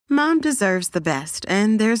Mom deserves the best,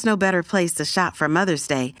 and there's no better place to shop for Mother's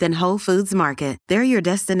Day than Whole Foods Market. They're your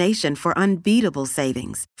destination for unbeatable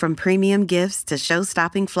savings, from premium gifts to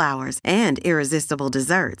show-stopping flowers and irresistible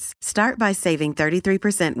desserts. Start by saving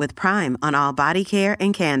 33% with Prime on all body care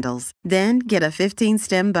and candles. Then get a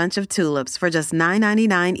 15-stem bunch of tulips for just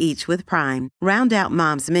 $9.99 each with Prime. Round out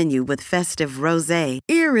Mom's menu with festive rosé,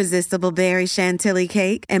 irresistible berry chantilly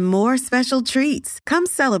cake, and more special treats. Come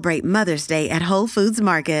celebrate Mother's Day at Whole Foods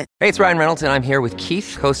Market. Hey, it's Ryan Reynolds, and I'm here with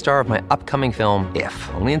Keith, co-star of my upcoming film, If,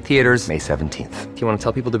 only in theaters May 17th. Do you want to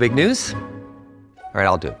tell people the big news? All right,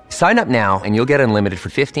 I'll do it. Sign up now and you'll get unlimited for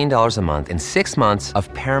 $15 a month and 6 months of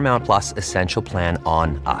Paramount Plus Essential Plan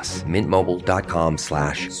on us.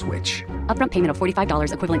 MintMobile.com/switch. Upfront payment of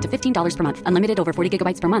 $45 equivalent to $15 per month. Unlimited over 40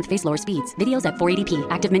 gigabytes per month. Face lower speeds. Videos at 480p.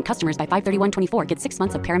 Active Mint customers by 531.24 get 6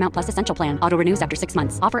 months of Paramount Plus Essential Plan. Auto renews after 6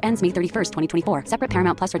 months. Offer ends May 31st, 2024. Separate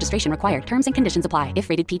Paramount Plus registration required. Terms and conditions apply if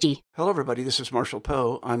rated PG. Hello, everybody. This is Marshall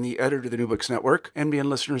Poe. I'm the editor of the New Books Network. NBN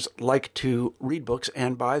listeners like to read books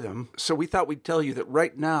and buy them. So we thought we'd tell you that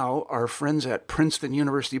right now, our friends at Princeton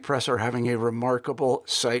University Press are having a remarkable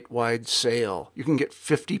site-wide sale. You can get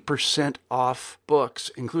 50% off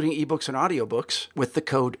books, including ebooks and audiobooks, with the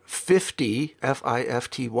code 50,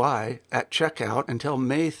 F-I-F-T-Y, at checkout until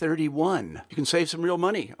May 31. You can save some real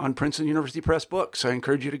money on Princeton University Press books. I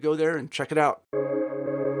encourage you to go there and check it out.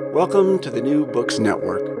 Welcome to the New Books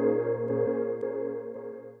Network.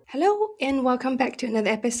 Hello, and welcome back to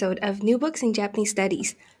another episode of New Books in Japanese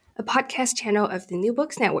Studies, a podcast channel of the New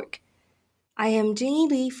Books Network. I am Jingy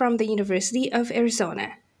Lee from the University of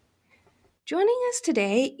Arizona. Joining us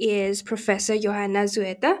today is Professor Johanna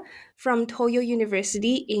Zueta from Toyo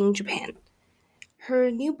University in Japan.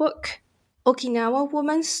 Her new book, Okinawa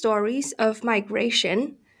Women's Stories of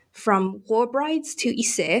Migration, From War Brides to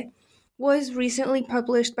Ise, was recently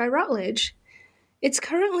published by Routledge. It's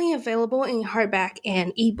currently available in hardback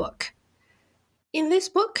and ebook. In this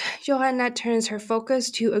book, Johanna turns her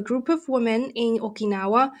focus to a group of women in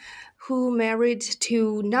Okinawa who married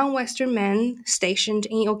to non-Western men stationed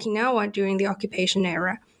in Okinawa during the occupation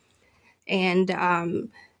era. And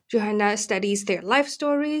Johanna studies their life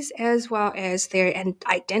stories as well as their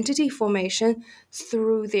identity formation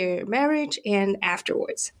through their marriage and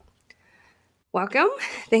afterwards. Welcome.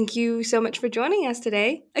 Thank you so much for joining us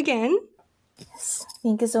today again. Yes.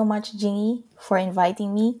 Thank you so much, Jingy, for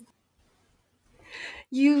inviting me.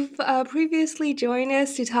 You've previously joined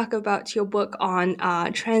us to talk about your book on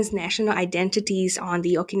transnational identities on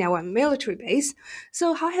the Okinawa military base.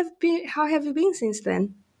 So how have you been since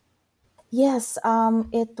then? Yes,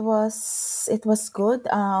 it was good.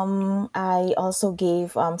 I also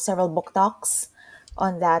gave several book talks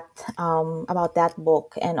on that about that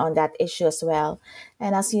book and on that issue as well.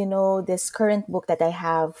 And as you know, this current book that I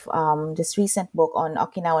have, this recent book on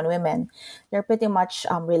Okinawan women, they're pretty much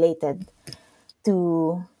related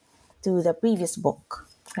to the previous book,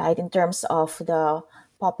 right? In terms of the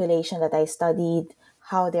population that I studied,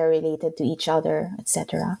 how they're related to each other,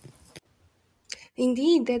 etc.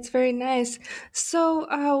 Indeed, that's very nice. So,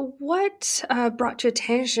 what brought your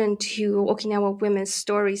attention to Okinawa women's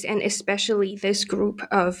stories and especially this group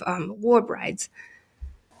of war brides?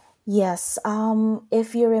 Yes,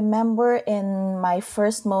 if you remember in my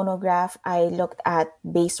first monograph, I looked at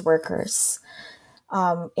base workers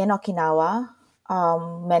in Okinawa.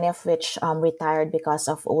 Many of which retired because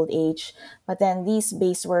of old age. But then these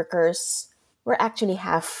base workers were actually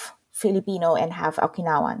half Filipino and half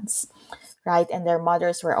Okinawans, right? And their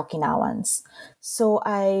mothers were Okinawans. So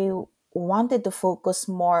I wanted to focus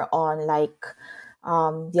more on the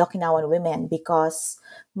Okinawan women because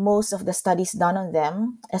most of the studies done on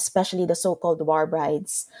them, especially the so-called war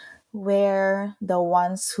brides, were the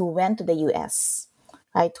ones who went to the U.S.,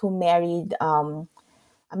 right? Who married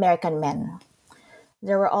American men.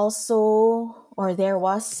 There was,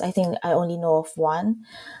 I think I only know of one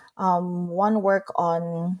work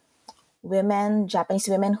on Japanese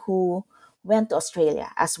women who went to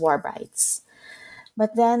Australia as war brides.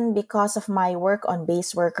 But then because of my work on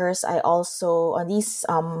base workers, I also, on these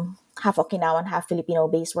half Okinawan, half Filipino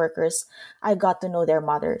base workers, I got to know their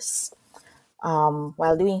mothers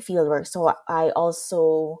while doing field work. So I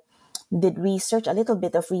also did a little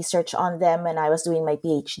bit of research on them when I was doing my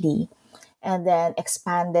PhD. And then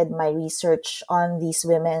expanded my research on these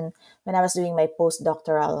women when I was doing my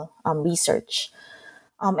postdoctoral research.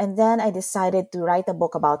 And then I decided to write a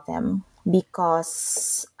book about them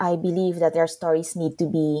because I believe that their stories need to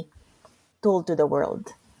be told to the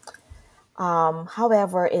world.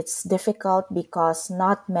 However, it's difficult because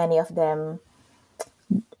not many of them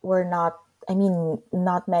were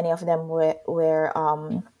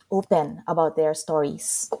open about their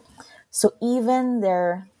stories. So even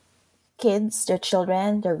their kids, their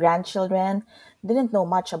children, their grandchildren didn't know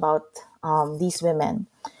much about these women.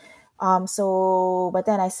 But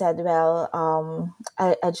then I said, well,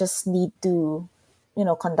 I just need to,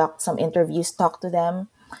 conduct some interviews, talk to them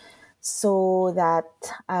so that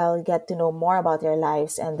I'll get to know more about their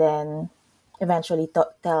lives and then eventually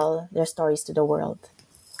tell their stories to the world.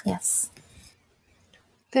 Yes.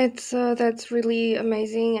 That's really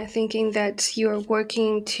amazing. I thinking that you're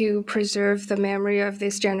working to preserve the memory of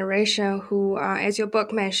this generation who, as your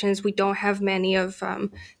book mentions, we don't have many of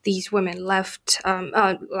these women left.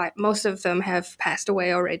 Like most of them have passed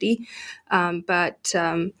away already. But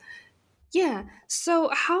yeah. So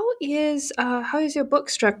how is your book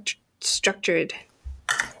structured?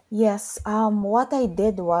 Yes, what I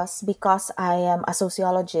did was because I am a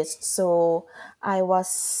sociologist, so I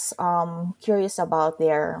was curious about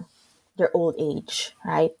their old age,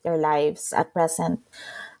 right? Their lives at present.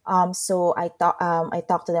 So I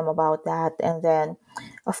talked to them about that, and then,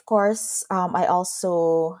 of course, I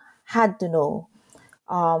also had to know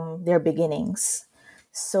their beginnings.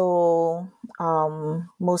 So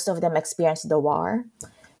most of them experienced the war,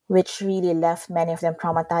 which really left many of them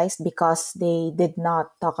traumatized because they did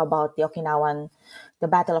not talk about the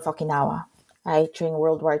Battle of Okinawa, right, during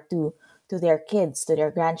World War II to their kids, to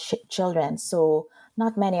their grandchildren. So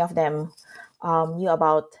not many of them knew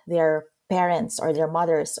about their parents or their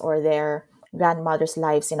mothers or their grandmothers'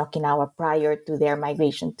 lives in Okinawa prior to their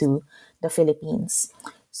migration to the Philippines.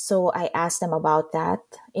 So I asked them about that.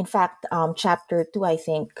 In fact, chapter two, I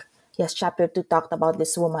think, yes, chapter two talked about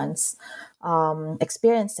this woman's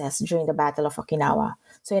experiences during the Battle of Okinawa.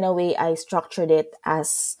 So in a way, I structured it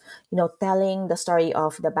as, telling the story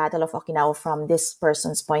of the Battle of Okinawa from this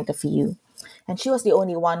person's point of view. And she was the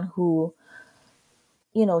only one who,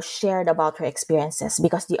 shared about her experiences,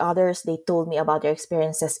 because the others, they told me about their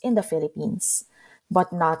experiences in the Philippines,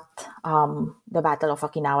 but not the Battle of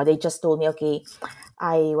Okinawa. They just told me, okay,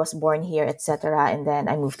 I was born here, etc., and then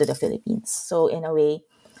I moved to the Philippines. So in a way,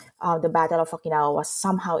 the Battle of Okinawa was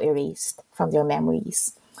somehow erased from their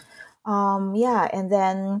memories. Yeah, and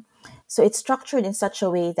then so it's structured in such a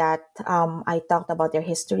way that I talked about their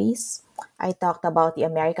histories. I talked about the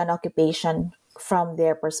American occupation from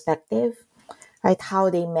their perspective, right? How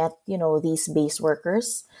they met, these base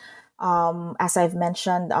workers. As I've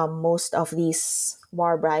mentioned, most of these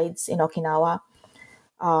war brides in Okinawa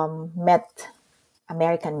met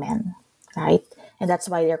American men, right? And that's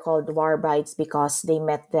why they're called war brides, because they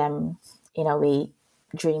met them in a way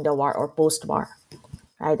during the war or post-war,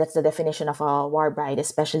 right? That's the definition of a war bride,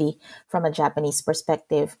 especially from a Japanese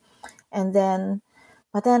perspective. And then,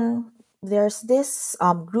 but then there's this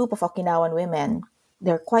group of Okinawan women,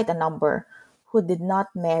 there are quite a number, who did not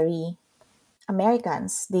marry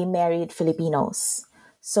Americans. They married Filipinos.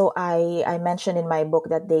 So I mentioned in my book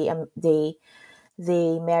that they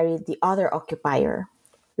married the other occupier,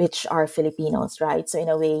 which are Filipinos, right? So in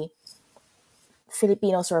a way,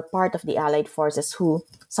 Filipinos were part of the Allied forces who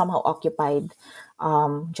somehow occupied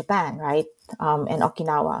Japan, right? And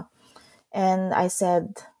Okinawa. And I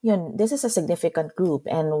said, this is a significant group,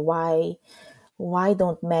 and why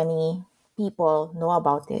don't many people know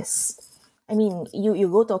about this? I mean, you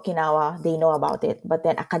go to Okinawa, they know about it, but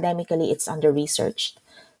then academically it's under researched.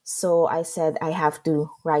 So I said I have to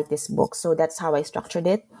write this book. So that's how I structured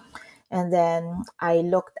it. And then I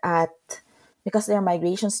looked at, because their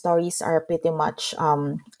migration stories are pretty much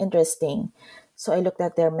interesting. So I looked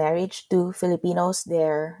at their marriage to Filipinos,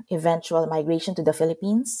 their eventual migration to the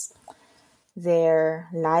Philippines, their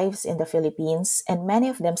lives in the Philippines, and many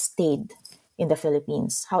of them stayed in the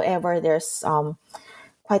Philippines. However, there's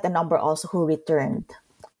quite a number also who returned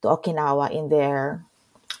to Okinawa in their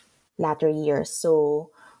latter years. So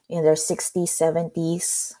in their 60s,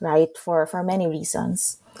 70s, right, for many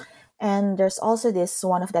reasons. And there's also this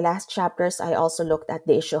one of the last chapters, I also looked at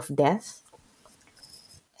the issue of death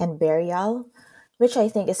and burial, which I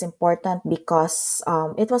think is important because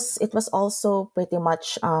it was also pretty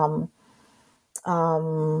much I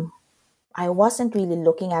wasn't really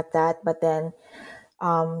looking at that, but then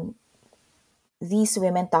these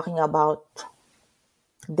women talking about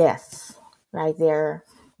death, right?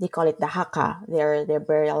 They call it the haka, their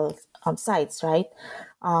burial sites, right?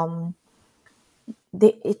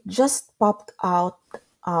 It just popped out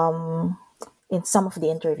in some of the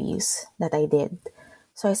interviews that I did.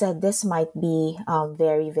 So I said this might be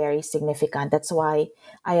very, very significant. That's why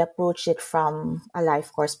I approached it from a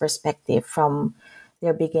life course perspective, from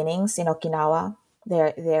their beginnings in Okinawa,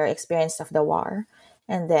 their experience of the war,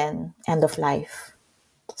 and then end of life.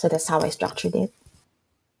 So that's how I structured it.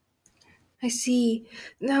 I see.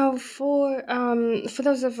 Now, for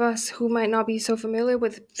those of us who might not be so familiar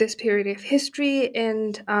with this period of history,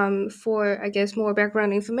 and for I guess more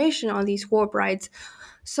background information on these war brides,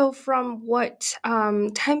 so from what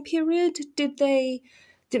time period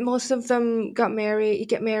did most of them get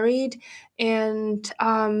married, and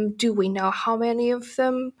do we know how many of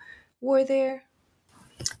them were there?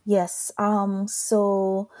 Yes.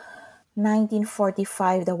 So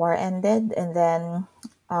 1945, the war ended, and then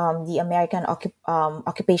the American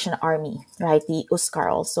occupation army, right, the USCAR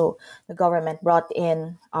also, the government brought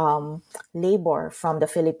in labor from the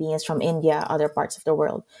Philippines, from India, other parts of the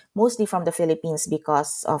world, mostly from the Philippines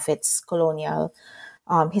because of its colonial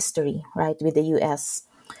history, right, with the US.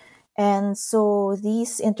 And so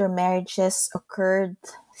these intermarriages occurred,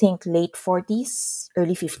 I think, late 40s,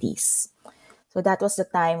 early 50s. So that was the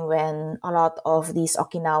time when a lot of these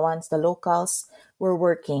Okinawans, the locals, were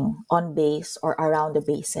working on base or around the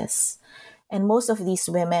bases. And most of these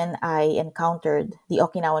women I encountered, the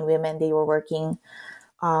Okinawan women, they were working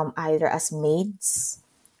either as maids,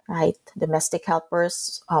 right, domestic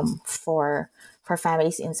helpers for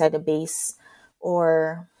families inside the base,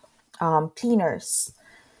 or cleaners,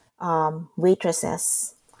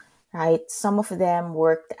 waitresses, right. Some of them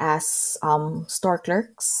worked as store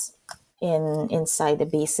clerks inside the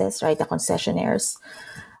bases, right, the concessionaires.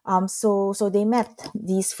 So they met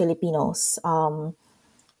these Filipinos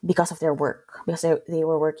because of their work, because they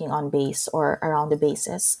were working on base or around the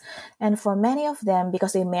bases. And for many of them,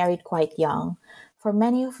 because they married quite young, for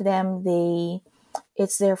many of them,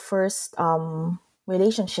 it's their first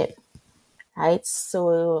relationship, right?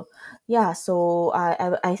 So yeah, so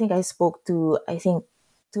I think I spoke to, I think,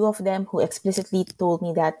 two of them who explicitly told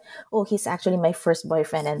me that, oh, he's actually my first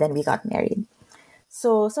boyfriend, and then we got married.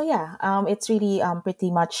 So yeah, it's really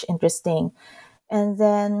pretty much interesting. And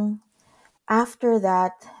then after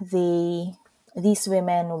that, these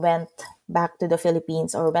women went back to the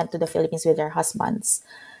Philippines, or went to the Philippines with their husbands,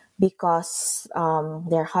 because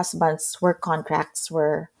their husbands' work contracts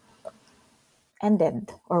were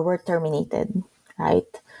ended or were terminated,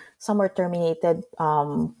 right? Some were terminated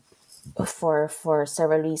for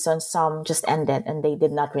several reasons. Some just ended and they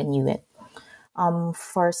did not renew it.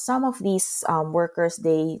 For some of these workers,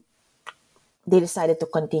 they decided to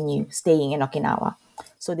continue staying in Okinawa,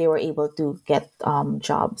 so they were able to get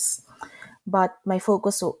jobs. But my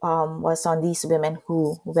focus was on these women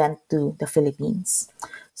who went to the Philippines.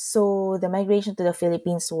 So the migration to the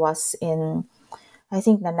Philippines was in, I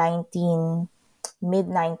think, the 19 mid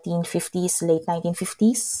 1950s, late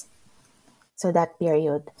 1950s. So that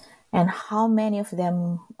period. And how many of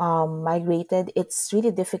them migrated, it's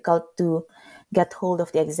really difficult to get hold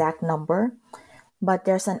of the exact number, but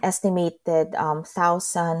there's an estimated around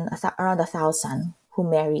 1,000 who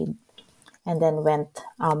married and then went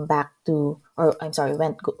back to, or I'm sorry,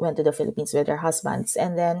 went to the Philippines with their husbands.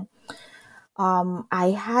 And then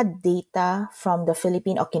I had data from the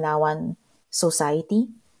Philippine Okinawan Society.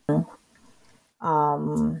 How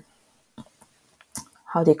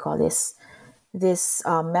do you call this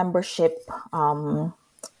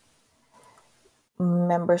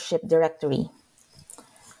membership directory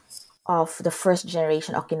of the first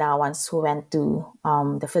generation Okinawans who went to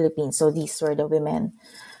the Philippines. So these were the women,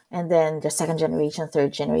 and then the second generation,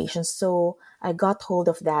 third generation. So I got hold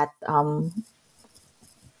of that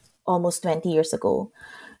almost 20 years ago,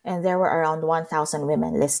 and there were around 1,000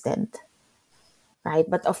 women listed, right?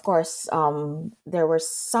 But of course, there were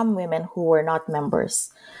some women who were not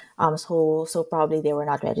members, so probably they were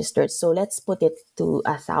not registered. So let's put it to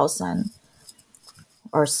 1,000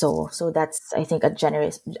 or so. So that's, I think, a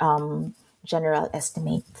general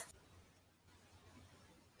estimate.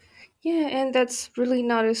 Yeah, and that's really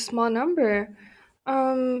not a small number.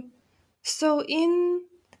 Um, so in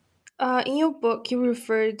your book, you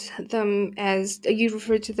referred to them as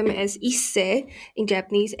ise in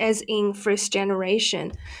Japanese, as in first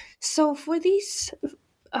generation. So for these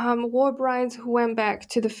war brides who went back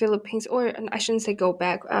to the Philippines, or I shouldn't say go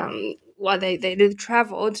back, well, they did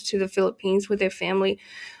traveled to the Philippines with their family.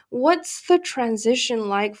 What's the transition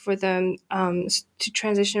like for them to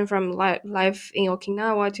transition from life in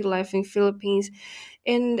Okinawa to life in Philippines?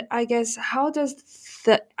 And I guess how does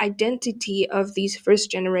the identity of these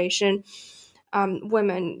first generation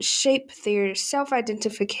women shape their self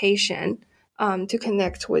identification to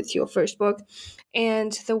connect with your first book,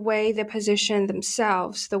 and the way they position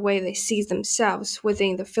themselves, the way they see themselves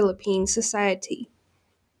within the Philippine society?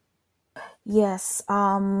 Yes.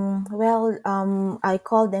 Well, I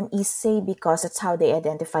call them Issei because it's how they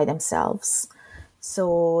identify themselves.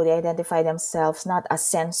 So they identify themselves not as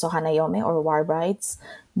Senso Hanayome or war brides,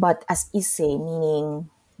 but as Issei, meaning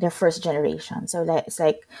their first generation. So like, it's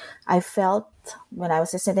like I felt when I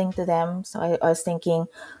was listening to them. So I was thinking,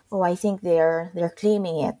 oh, I think they're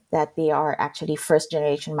claiming it that they are actually first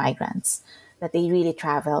generation migrants, that they really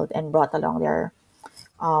traveled and brought along their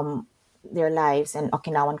lives and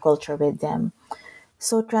Okinawan culture with them.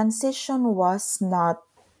 So transition was not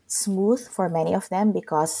smooth for many of them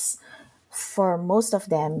because for most of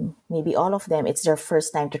them, maybe all of them, it's their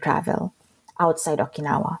first time to travel outside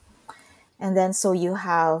Okinawa. And then so you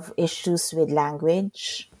have issues with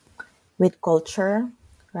language, with culture,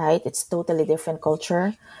 right? It's totally different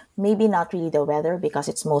culture. Maybe not really the weather because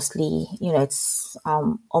it's mostly, it's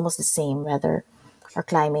almost the same weather or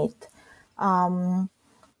climate.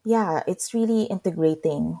 Yeah, it's really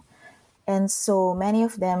integrating. And so many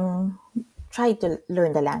of them try to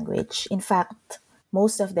learn the language. In fact,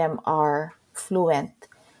 most of them are fluent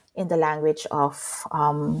in the language of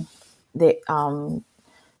the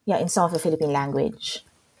in some of the Philippine language,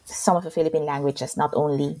 some of the Philippine languages, not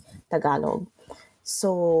only Tagalog.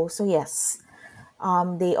 So yes,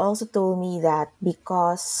 they also told me that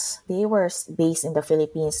because they were based in the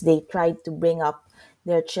Philippines, they tried to bring up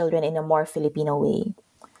their children in a more Filipino way,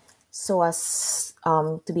 so as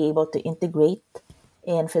to be able to integrate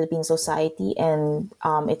in Philippine society. And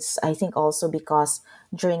it's, I think, also because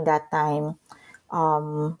during that time,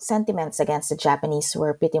 sentiments against the Japanese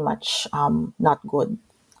were pretty much not good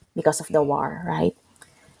because of the war, right?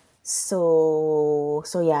 So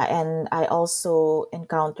yeah, and I also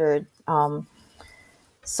encountered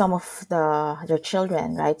some of their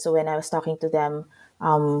children, right? So when I was talking to them,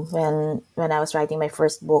 when I was writing my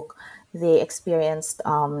first book, they experienced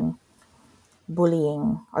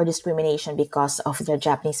bullying or discrimination because of their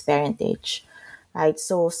Japanese parentage, right?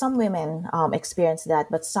 So some women experienced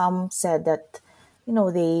that, but some said that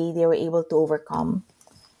they were able to overcome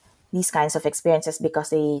these kinds of experiences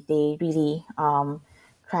because they really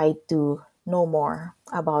tried to know more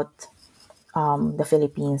about the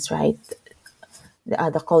Philippines, right?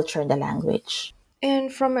 The culture and the language.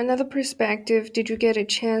 And from another perspective, did you get a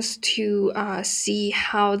chance to see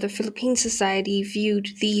how the Philippine society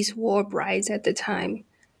viewed these war brides at the time?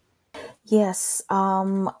 Yes,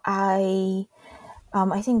 I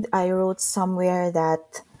think I wrote somewhere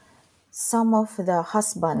that some of the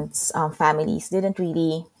husbands' families didn't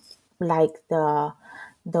really like the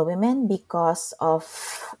women because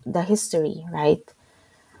of the history, right,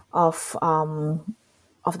 of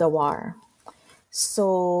the war.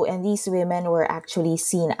 So, and these women were actually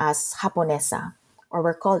seen as Japonesa, or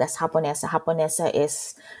were called as Japonesa. Japonesa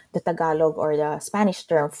is the Tagalog or the Spanish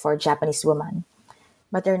term for Japanese woman,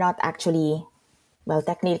 but they're not actually, well,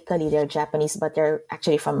 technically they're Japanese, but they're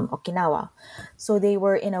actually from Okinawa. So they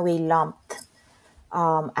were in a way lumped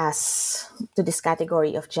as to this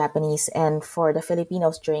category of Japanese. And for the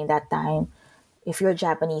Filipinos during that time, if you're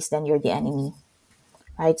Japanese, then you're the enemy,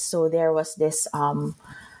 right? So there was this,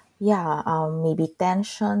 maybe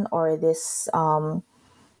tension or this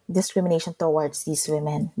discrimination towards these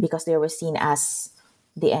women because they were seen as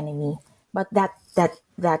the enemy. But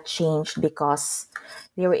that changed because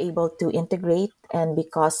they were able to integrate and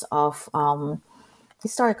because of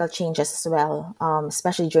historical changes as well,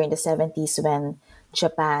 especially during the 70s when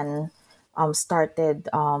Japan started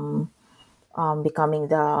becoming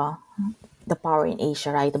the power in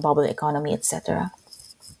Asia, right? The bubble economy, etc.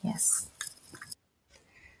 Yes.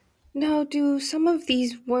 Now, do some of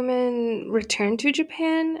these women return to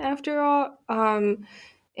Japan after all? And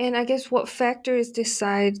I guess what factors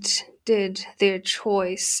decided their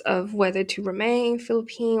choice of whether to remain in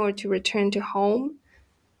Philippine or to return to home?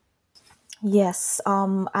 Yes,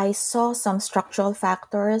 I saw some structural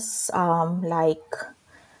factors like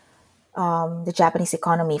the Japanese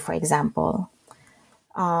economy, for example.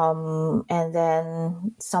 And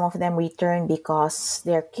then some of them returned because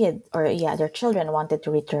their children wanted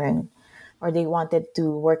to return or they wanted to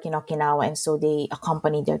work in Okinawa, and so they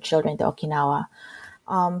accompanied their children to Okinawa.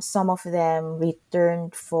 Some of them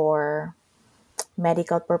returned for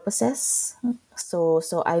medical purposes. So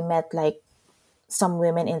I met like some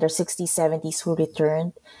women in their 60s, 70s who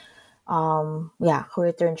returned. Who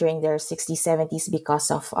returned during their 60s, 70s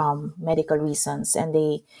because of medical reasons, and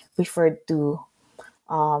they preferred to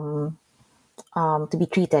be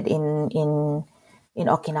treated in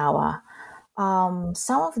Okinawa.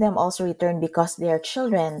 Some of them also returned because their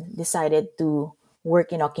children decided to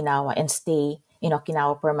work in Okinawa and stay in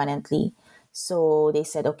Okinawa permanently. So they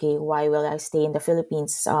said, okay, why will I stay in the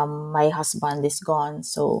Philippines? My husband is gone,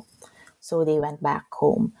 so they went back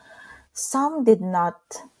home. Some did not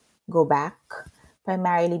go back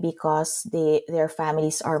primarily because their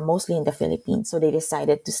families are mostly in the Philippines, so they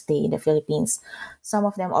decided to stay in the Philippines. Some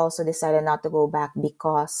of them also decided not to go back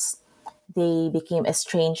because they became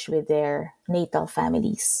estranged with their natal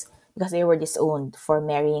families because they were disowned for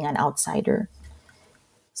marrying an outsider.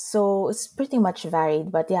 So it's pretty much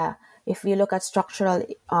varied, but yeah, if you look at structural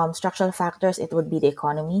factors, it would be the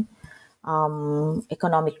economy,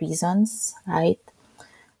 economic reasons, right?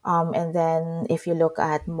 And then if you look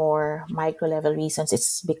at more micro level reasons,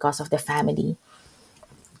 it's because of the family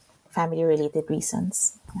related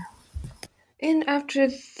reasons. And after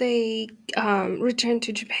they returned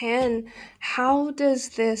to Japan, how does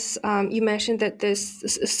this? You mentioned that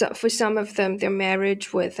for some of them, their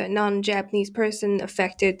marriage with a non-Japanese person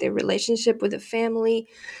affected their relationship with the family.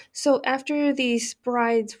 So after these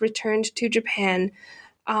brides returned to Japan,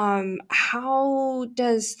 how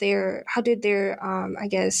did their I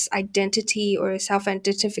guess identity or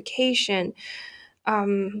self-identification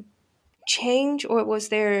change, or was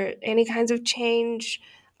there any kinds of change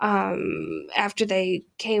after they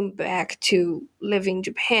came back to live in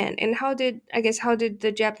Japan? And how did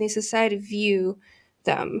the Japanese society view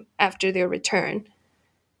them after their return?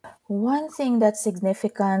 One thing that's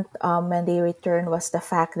significant when they returned was the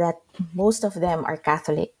fact that most of them are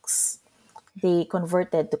Catholics. They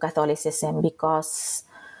converted to Catholicism because,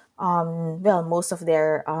 well, most of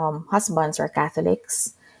their husbands are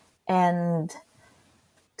Catholics. And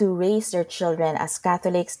to raise their children as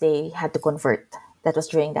Catholics, they had to convert. That was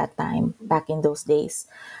during that time, back in those days.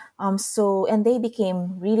 And they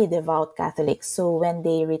became really devout Catholics. So when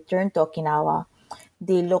they returned to Okinawa,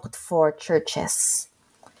 they looked for churches,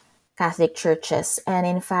 Catholic churches. And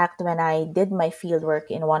in fact, when I did my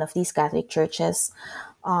fieldwork in one of these Catholic churches,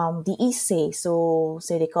 the Issei, so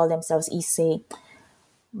they call themselves Issei,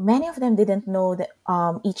 many of them didn't know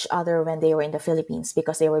each other when they were in the Philippines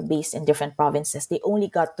because they were based in different provinces. They only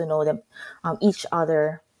got to know them each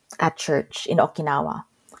other at church in Okinawa,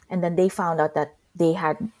 and then they found out that they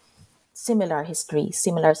had similar history,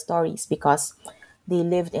 similar stories because they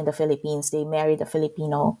lived in the Philippines. They married a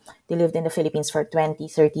Filipino. They lived in the Philippines for 20,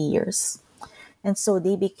 30 years, and so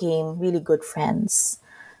they became really good friends.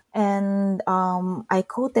 And I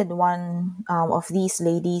quoted one of these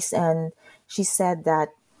ladies, and she said that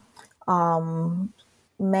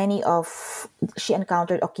many of she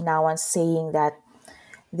encountered Okinawans saying that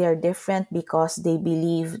they're different because they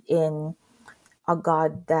believe in a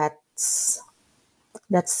god that's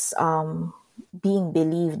being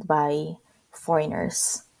believed by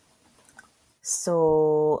foreigners.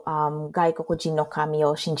 So Gaikokujin no Kami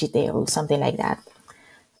o Shinjiteru, something like that.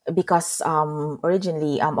 Because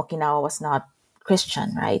originally Okinawa was not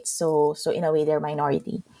Christian, right? So in a way they're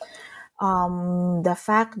minority. The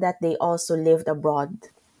fact that they also lived abroad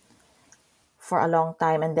for a long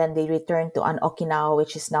time and then they returned to an Okinawa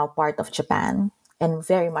which is now part of Japan and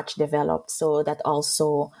very much developed, so that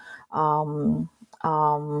also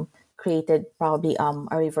created probably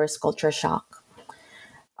a reverse culture shock.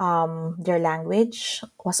 Their language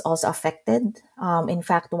was also affected. In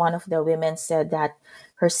fact, one of the women said that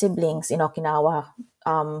her siblings in Okinawa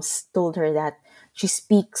told her that she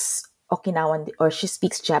speaks Okinawan or she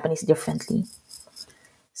speaks Japanese differently.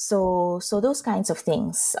 So those kinds of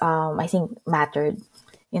things I think mattered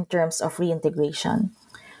in terms of reintegration.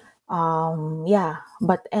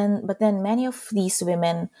 But then many of these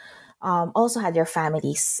women also had their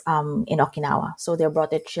families in Okinawa. So they brought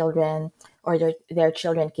their children, or their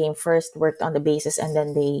children came first, worked on the bases, and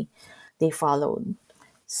then they followed.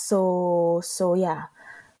 So yeah,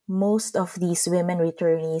 most of these women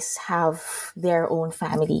returnees have their own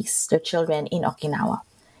families, their children in Okinawa,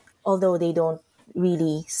 although they don't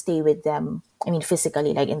really stay with them. I mean,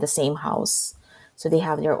 physically, like in the same house. So they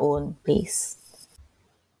have their own place.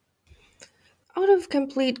 Out of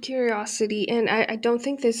complete curiosity, and I don't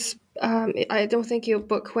think I don't think your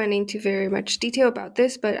book went into very much detail about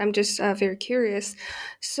this, but I'm just very curious.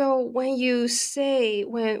 So when we say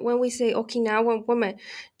Okinawan woman,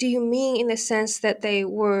 do you mean in the sense that they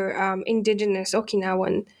were indigenous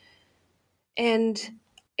Okinawan? And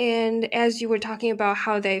as you were talking about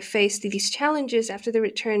how they faced these challenges after the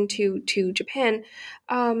return to Japan,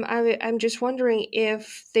 I'm just wondering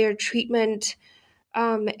if their treatment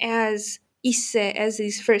as Isse, as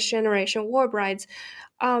these first generation war brides,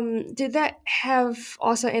 did that have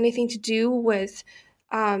also anything to do with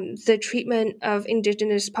the treatment of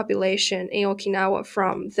indigenous population in Okinawa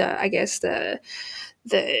from I guess the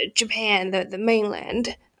Japan, the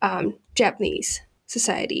mainland Japanese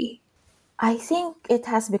society? I think it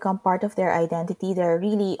has become part of their identity. They're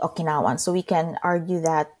really Okinawan, so we can argue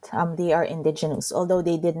that they are indigenous, although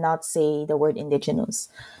they did not say the word indigenous.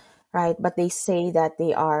 right? But they say that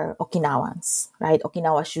they are Okinawans, right?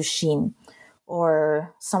 Okinawa Shushin.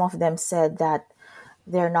 Or some of them said that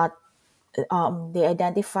they're not, they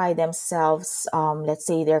identify themselves, let's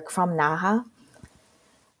say they're from Naha,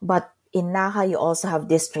 but in Naha you also have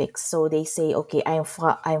districts. So they say, okay, I'm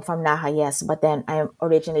from Naha, yes, but then I'm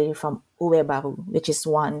originally from Uebaru, which is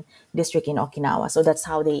one district in Okinawa. So that's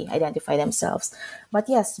how they identify themselves. But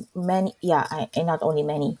yes, many, yeah, and not only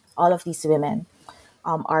many, all of these women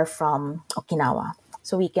are from Okinawa.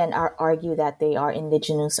 So we can argue that they are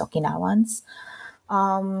indigenous Okinawans.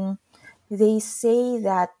 They say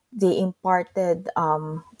that they imparted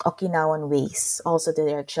Okinawan ways also to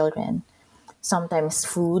their children. Sometimes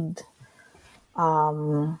food,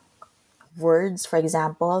 words, for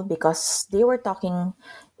example, because they were talking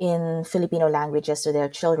in Filipino languages to their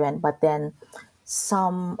children, but then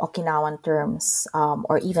some Okinawan terms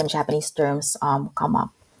or even Japanese terms come up.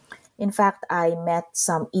 In fact, I met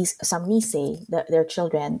some Nisei, their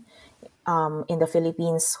children, in the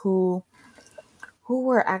Philippines who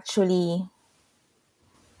were actually,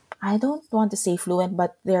 I don't want to say fluent,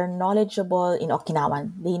 but they're knowledgeable in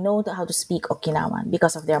Okinawan. They know how to speak Okinawan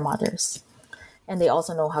because of their mothers. And they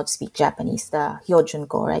also know how to speak Japanese, the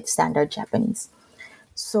Hyojunko, right? Standard Japanese.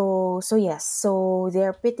 So yes, so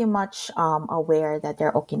they're pretty much aware that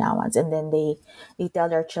they're Okinawans. And then they tell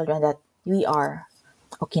their children that we are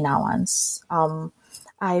Okinawans.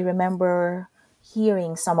 I remember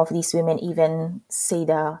hearing some of these women even say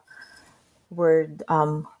the word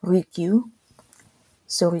Rikyu,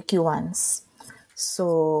 so Rikyuans.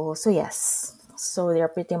 So yes, so they're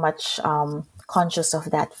pretty much conscious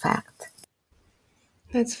of that fact.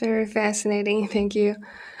 That's very fascinating. Thank you.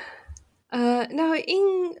 Now,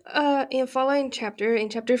 in following chapter, in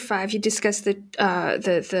chapter 5, you discuss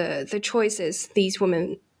the choices these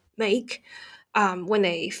women make when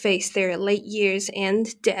they face their late years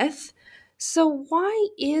and death. So, why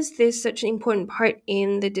is this such an important part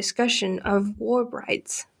in the discussion of war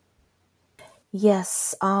brides?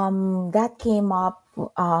 Yes, that came up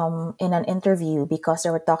in an interview because they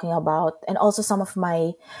were talking about, and also some of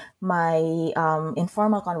my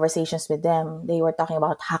informal conversations with them. They were talking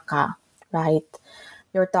about Haka, right?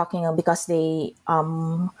 They were talking because they're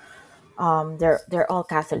all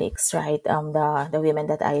Catholics, right? The women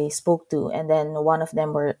that I spoke to, and then one of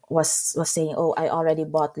them was saying, "Oh, I already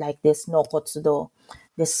bought like this nokotsudo,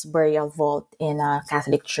 this burial vault in a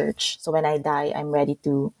Catholic church. So when I die, I'm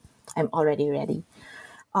already ready."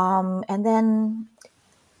 And then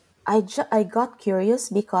I got curious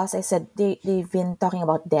because I said they've been talking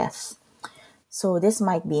about death. So this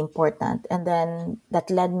might be important. And then that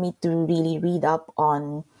led me to really read up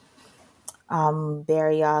on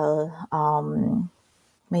burial,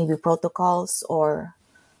 maybe protocols or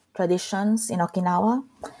traditions in Okinawa.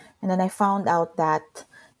 And then I found out that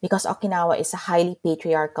because Okinawa is a highly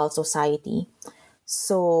patriarchal society,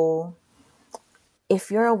 so if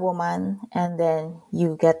you're a woman and then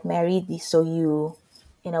you get married, so you,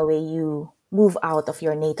 in a way, you move out of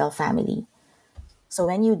your natal family. So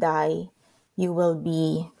when you die, you will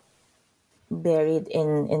be buried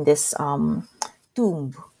in this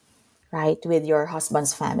tomb, right, with your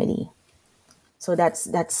husband's family. So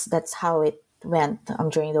that's how it went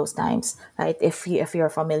during those times, right? If you're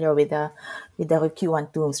familiar with the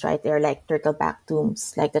Ryukyuan tombs, right? They're like turtleback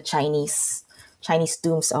tombs, like the Chinese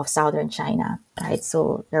tombs of southern China, right?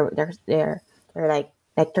 So they're like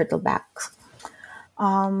turtlebacks.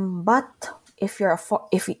 But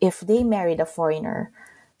if they married a foreigner,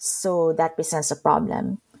 so that presents a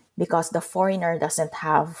problem because the foreigner doesn't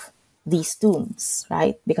have these tombs,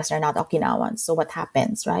 right? Because they're not Okinawans. So what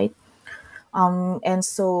happens, right? And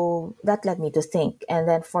so that led me to think. And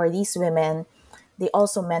then for these women, they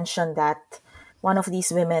also mentioned that one of these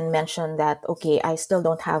women mentioned that, okay, I still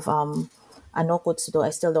don't have a nokutsudo, I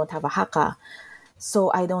still don't have a haka.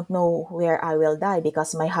 So I don't know where I will die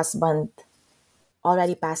because my husband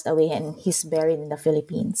already passed away and he's buried in the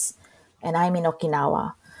Philippines. And I'm in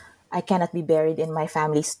Okinawa. I cannot be buried in my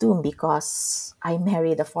family's tomb because I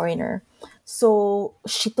married a foreigner. So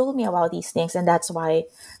she told me about these things, and that's why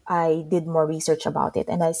I did more research about it.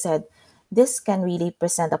 And I said, this can really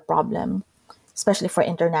present a problem, especially for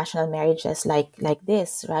international marriages like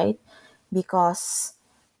this, right? Because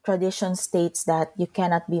tradition states that you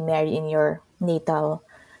cannot be married in your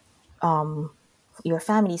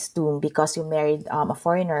family's tomb because you married a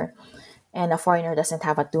foreigner, and a foreigner doesn't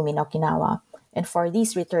have a tomb in Okinawa. And for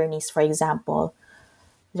these returnees, for example,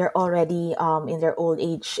 they're already in their old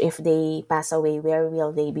age. If they pass away, where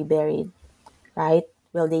will they be buried, right?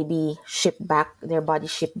 Will they be shipped back, their body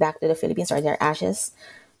shipped back to the Philippines, or their ashes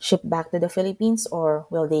shipped back to the Philippines, or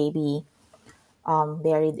will they be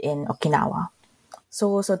buried in Okinawa.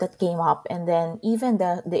 So that came up, and then even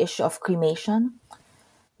the issue of cremation,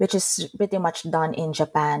 which is pretty much done in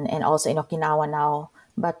Japan and also in Okinawa now,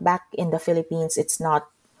 but back in the Philippines, it's not.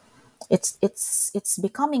 It's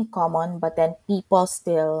becoming common, but then people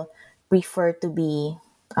still prefer to be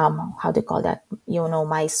how do you call that?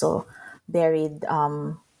 Maiso, buried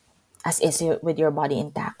as is with your body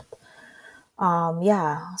intact.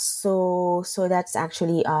 Yeah, so that's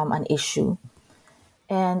actually an issue.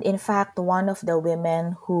 And in fact, one of the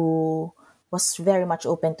women who was very much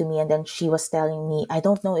open to me, and then she was telling me, I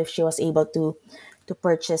don't know if she was able to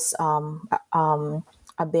purchase a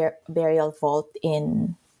burial vault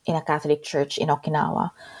in a Catholic church in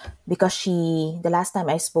Okinawa, because the last time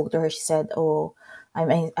I spoke to her, she said, "Oh,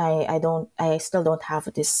 I still don't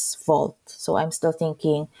have this vault, so I'm still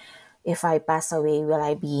thinking, if I pass away, will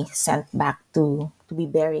I be sent back to be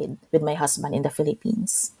buried with my husband in the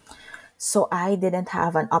Philippines?" So I didn't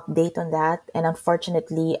have an update on that, and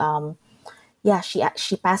unfortunately, yeah,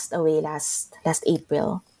 she passed away last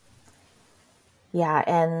April. Yeah,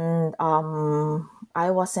 and I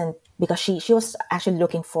wasn't, because she was actually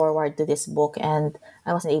looking forward to this book, and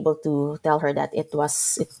I wasn't able to tell her that it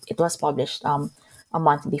was published a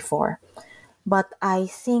month before. But I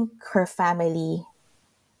think her family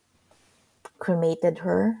cremated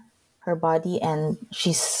her body, and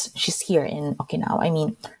she's here in Okinawa. I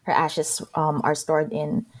mean, her ashes are stored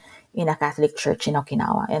in a Catholic church in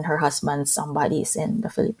Okinawa, and her husband's body is in the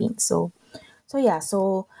Philippines. So yeah,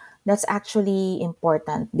 so that's actually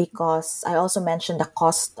important, because I also mentioned the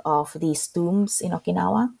cost of these tombs in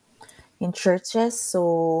Okinawa in churches.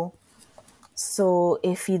 So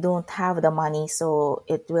if you don't have the money, so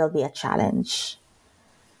it will be a challenge.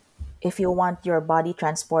 If you want your body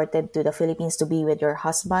transported to the Philippines to be with your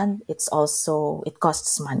husband, it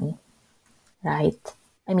costs money, right?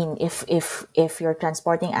 I mean, if you're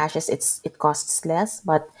transporting ashes, it costs less,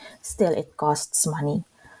 but still it costs money.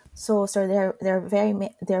 So there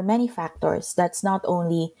are many factors that's not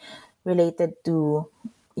only related to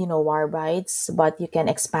war brides, but you can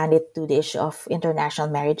expand it to the issue of international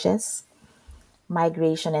marriages,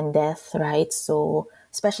 migration and death, right? So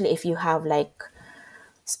especially if you have like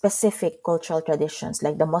specific cultural traditions,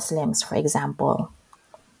 like the Muslims, for example,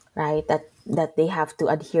 right? That they have to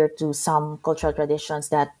adhere to some cultural traditions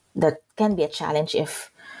that can be a challenge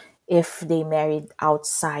if they married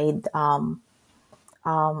outside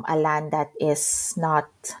a land that is not,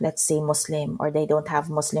 let's say, Muslim, or they don't have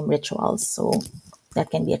Muslim rituals. So that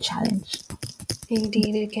can be a challenge.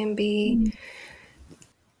 Indeed, it can be.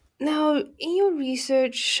 Now, in your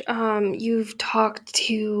research, you've talked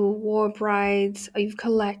to war brides, you've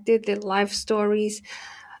collected their life stories.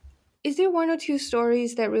 Is there one or two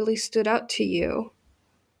stories that really stood out to you?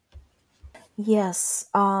 Yes,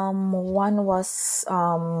 one was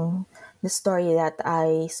the story that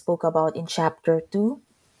I spoke about in chapter 2,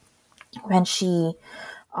 when she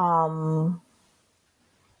told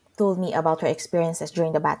me about her experiences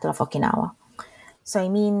during the Battle of Okinawa. So, I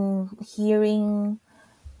mean, hearing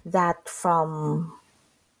that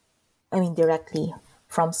directly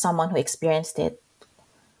from someone who experienced it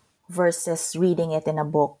versus reading it in a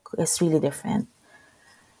book is really different,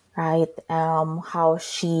 right? How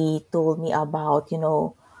she told me about,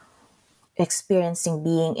 experiencing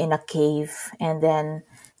being in a cave, and then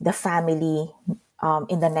the family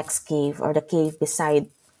in the next cave, or the cave beside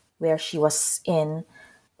where she was in,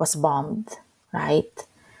 was bombed, right?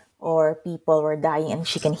 Or people were dying and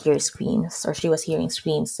she can hear screams, or she was hearing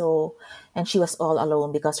screams. So, and she was all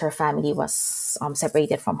alone because her family was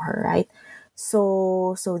separated from her, right?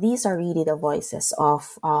 So these are really the voices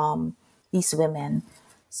of these women.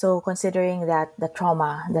 So considering that the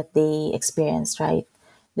trauma that they experienced, right?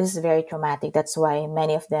 This is very traumatic. That's why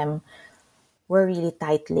many of them were really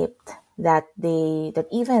tight-lipped, that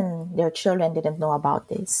even their children didn't know about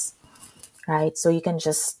this, right? So you can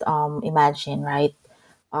just imagine, right?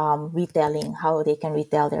 Retelling, how they can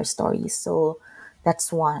retell their stories. So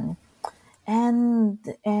that's one. And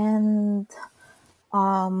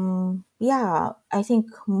yeah, I think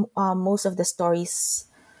most of the stories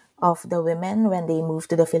of the women when they moved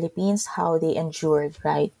to the Philippines, how they endured,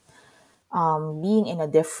 right? Being in a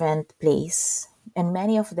different place. And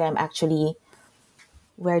many of them actually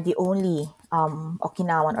were the only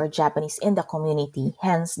Okinawan or Japanese in the community.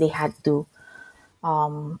 Hence, they had to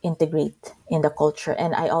integrate in the culture.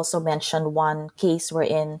 And I also mentioned one case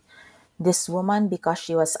wherein this woman, because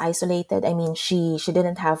she was isolated, I mean, she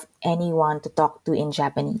didn't have anyone to talk to in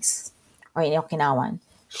Japanese or in Okinawan.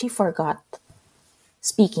 She forgot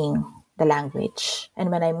speaking the language.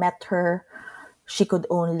 And when I met her, she could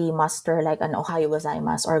only muster like an Ohayo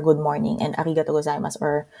gozaimasu or good morning and arigato gozaimasu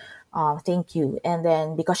or thank you. And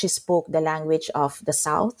then because she spoke the language of the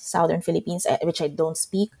southern Philippines, which I don't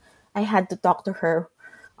speak, I had to talk to her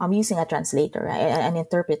using a translator, right, an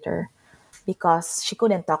interpreter, because she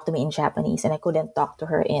couldn't talk to me in Japanese and I couldn't talk to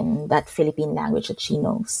her in that Philippine language that she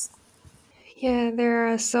knows. Yeah, there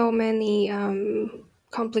are so many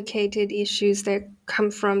complicated issues that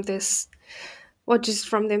come from this, well, just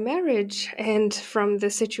from their marriage and from the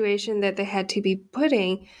situation that they had to be put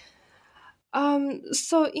in.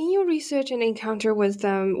 So in your research and encounter with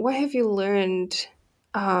them, what have you learned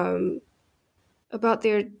um, about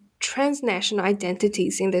their transnational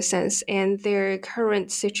identities in this sense and their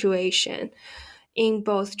current situation in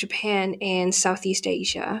both Japan and Southeast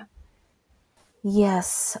Asia?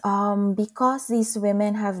 Yes, because these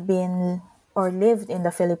women have been or lived in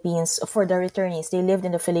the Philippines, for the returnees, they lived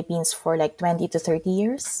in the Philippines for like 20 to 30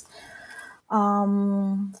 years.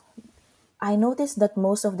 Um, I noticed that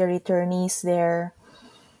most of the returnees there,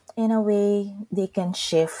 in a way, they can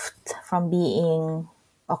shift from being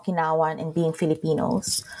Okinawan and being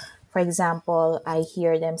Filipinos. For example, I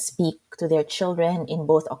hear them speak to their children in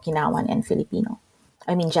both Okinawan and Filipino.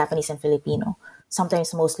 I mean, Japanese and Filipino,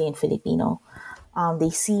 sometimes mostly in Filipino. They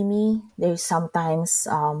see me, they sometimes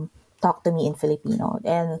talk to me in Filipino,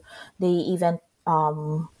 and they even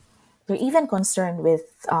they're even concerned with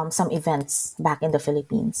some events back in the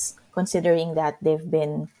Philippines, considering that they've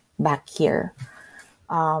been back here.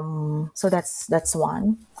 So that's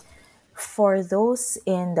one. For those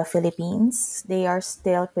in the Philippines, they are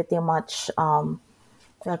still pretty much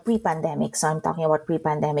well, pre-pandemic. So I'm talking about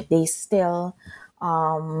pre-pandemic. They still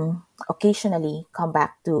occasionally come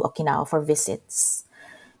back to Okinawa for visits.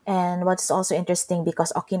 And what's also interesting,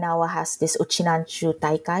 because Okinawa has this Uchinanchu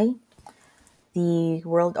Taikai, the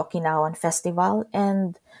World Okinawan Festival,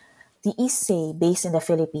 and the Issei based in the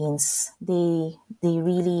Philippines, they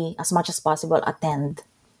really, as much as possible, attend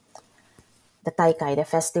the Taikai, the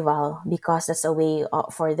festival, because that's a way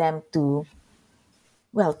for them to,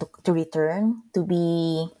 well, to return, to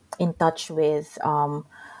be in touch with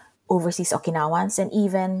overseas Okinawans and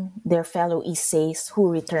even their fellow Isseis who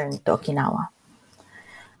returned to Okinawa.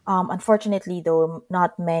 Unfortunately, though,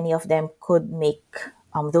 not many of them could make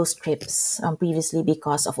those trips previously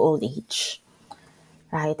because of old age,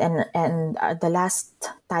 right? And the last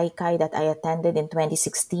Taikai that I attended in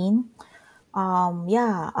 2016, I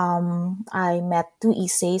met two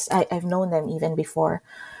Isseis. I've known them even before.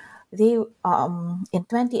 They in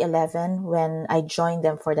 2011, when I joined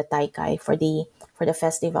them for the Taikai, for the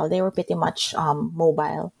festival, they were pretty much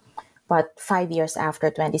mobile. But 5 years after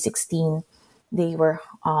 2016, they were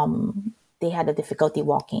they had a difficulty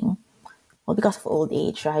walking, well, because of old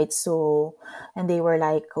age, right? So, and they were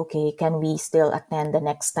like, okay, can we still attend the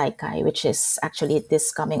next Taikai, which is actually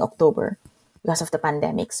this coming October, because of the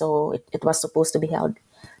pandemic. So it was supposed to be held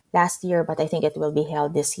last year, but I think it will be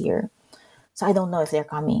held this year. So I don't know if they're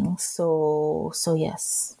coming. So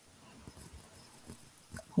yes,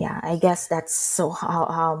 yeah. I guess that's so.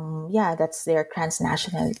 Yeah, that's their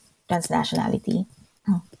transnationality.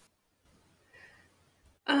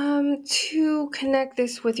 To connect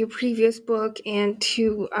this with your previous book and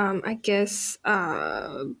to, I guess,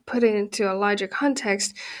 put it into a larger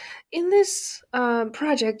context, in this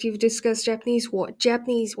project, you've discussed Japanese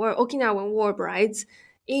or Okinawan war brides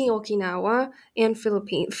in Okinawa and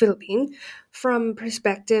Philippine, from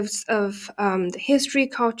perspectives of the history,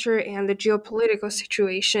 culture, and the geopolitical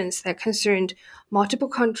situations that concerned multiple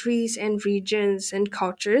countries and regions and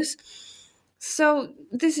cultures. So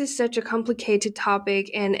this is such a complicated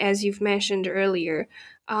topic, and as you've mentioned earlier,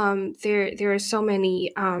 there are so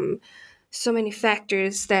many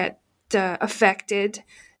factors that affected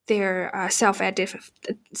their self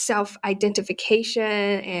identification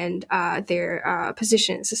and their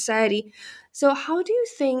position in society. So, how do you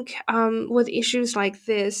think, with issues like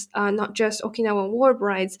this, not just Okinawan war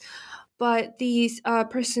brides, but these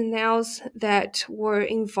personnels that were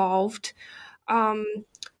involved um,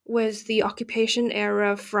 with the occupation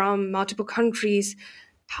era from multiple countries,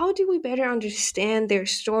 how do we better understand their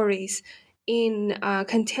stories in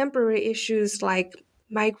contemporary issues like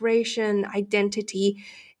migration, identity,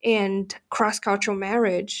 and cross cultural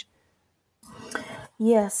marriage?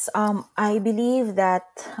 Yes, I believe that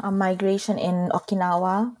migration in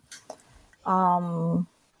Okinawa,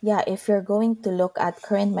 yeah, if you're going to look at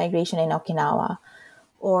current migration in Okinawa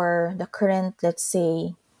or the current, let's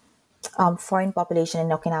say, foreign population in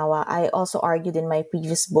Okinawa, I also argued in my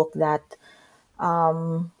previous book that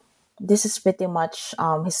this is pretty much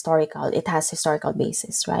historical. It has historical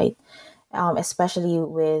basis, right? Especially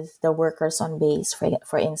with the workers on base,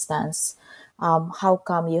 for instance. how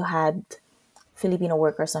come you had Filipino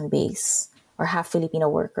workers on base or half Filipino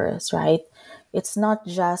workers, right? It's not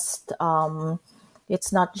just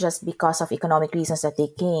because of economic reasons that they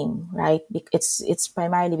came, right? It's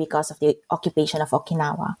primarily because of the occupation of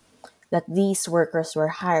Okinawa that these workers were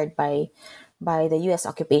hired by the U.S.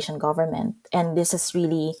 occupation government, and this is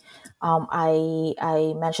really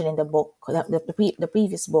I mentioned in the book the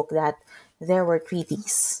previous book that there were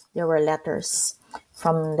treaties, there were letters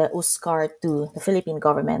from the USCAR to the Philippine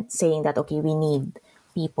government saying that okay, we need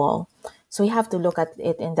people. So you have to look at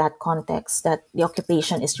it in that context that the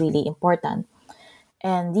occupation is really important,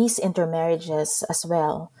 and these intermarriages as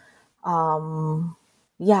well.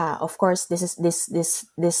 Yeah, of course, this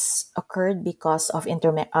occurred because of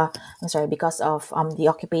because of the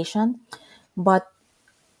occupation, but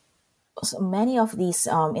many of these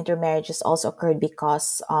intermarriages also occurred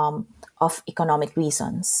because of economic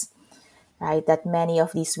reasons, right? That many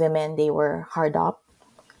of these women they were hard up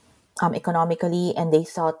economically, and they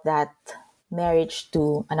thought that marriage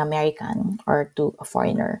to an American or to a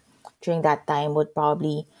foreigner during that time would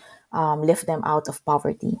probably lift them out of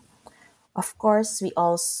poverty. Of course, we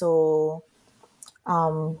also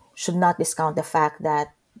should not discount the fact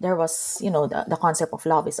that there was, the concept of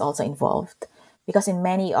love is also involved, because in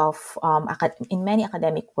many of in many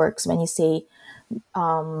academic works, when you say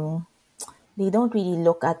they don't really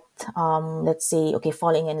look at let's say okay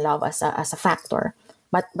falling in love as a factor,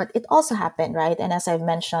 but it also happened, right? And as I've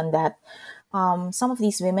mentioned that some of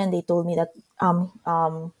these women they told me that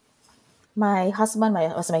my husband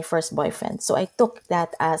was my first boyfriend, so I took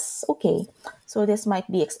that as okay, so this might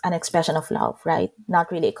be an expression of love, right? Not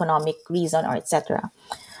really economic reason or etc.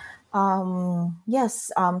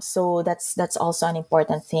 Yes, so that's also an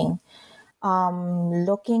important thing.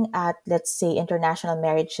 Looking at, let's say, international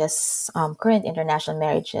marriages, current international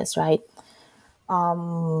marriages, right?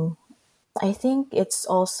 I think it's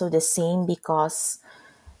also the same because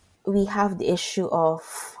we have the issue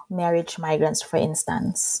of marriage migrants, for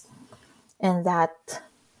instance, and that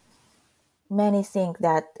many think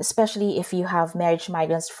that, especially if you have marriage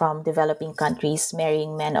migrants from developing countries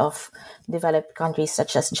marrying men of developed countries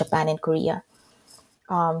such as Japan and Korea,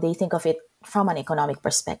 they think of it from an economic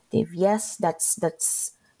perspective. Yes, that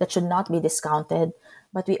should not be discounted,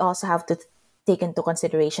 but we also have to take into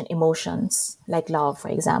consideration emotions like love, for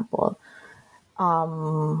example,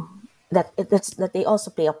 that they also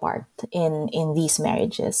play a part in these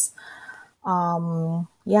marriages.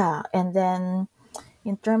 Yeah, and then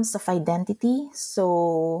in terms of identity,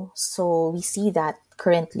 so we see that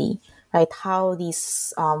currently, right, how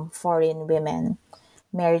these foreign women,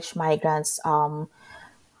 marriage migrants,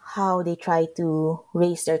 how they try to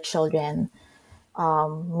raise their children,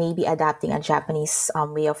 maybe adapting a Japanese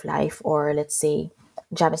way of life, or let's say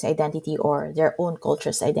Japanese identity or their own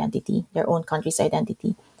culture's identity, their own country's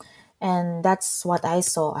identity. And that's what I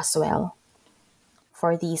saw as well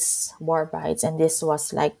for these war brides. And this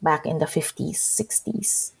was like back in the 50s,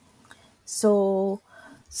 60s. So,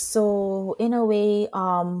 so in a way,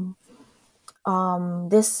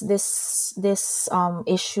 this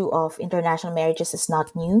issue of international marriages is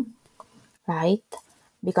not new, right?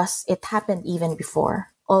 Because it happened even before,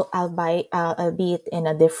 albeit in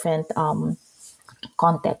a different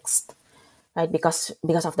context, right? Because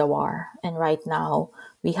of the war, and right now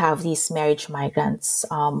we have these marriage migrants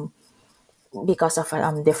because of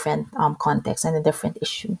a different context and a different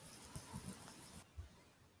issue.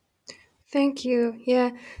 Thank you.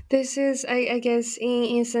 Yeah, this is, I guess,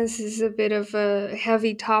 in a sense, is a bit of a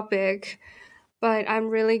heavy topic, but I'm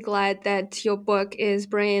really glad that your book is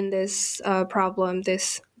bringing this problem, the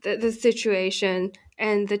situation,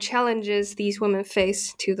 and the challenges these women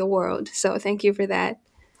face to the world. So thank you for that,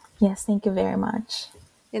 Yes, thank you very much.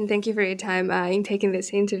 and thank you for your time in taking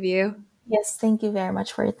this interview. Yes, thank you very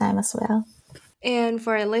much for your time as well. And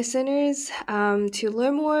for our listeners, to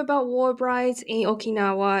learn more about war brides in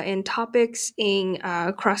Okinawa and topics in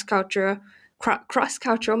cross-cultural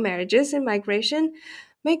marriages and migration,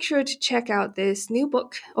 make sure to check out this new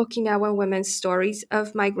book, Okinawan Women's Stories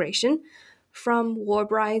of Migration, From War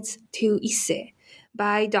Brides to Issei,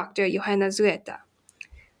 by Dr. Johanna Zueta.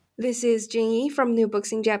 This is Jing Yi from New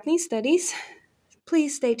Books in Japanese Studies.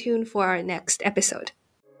 Please stay tuned for our next episode.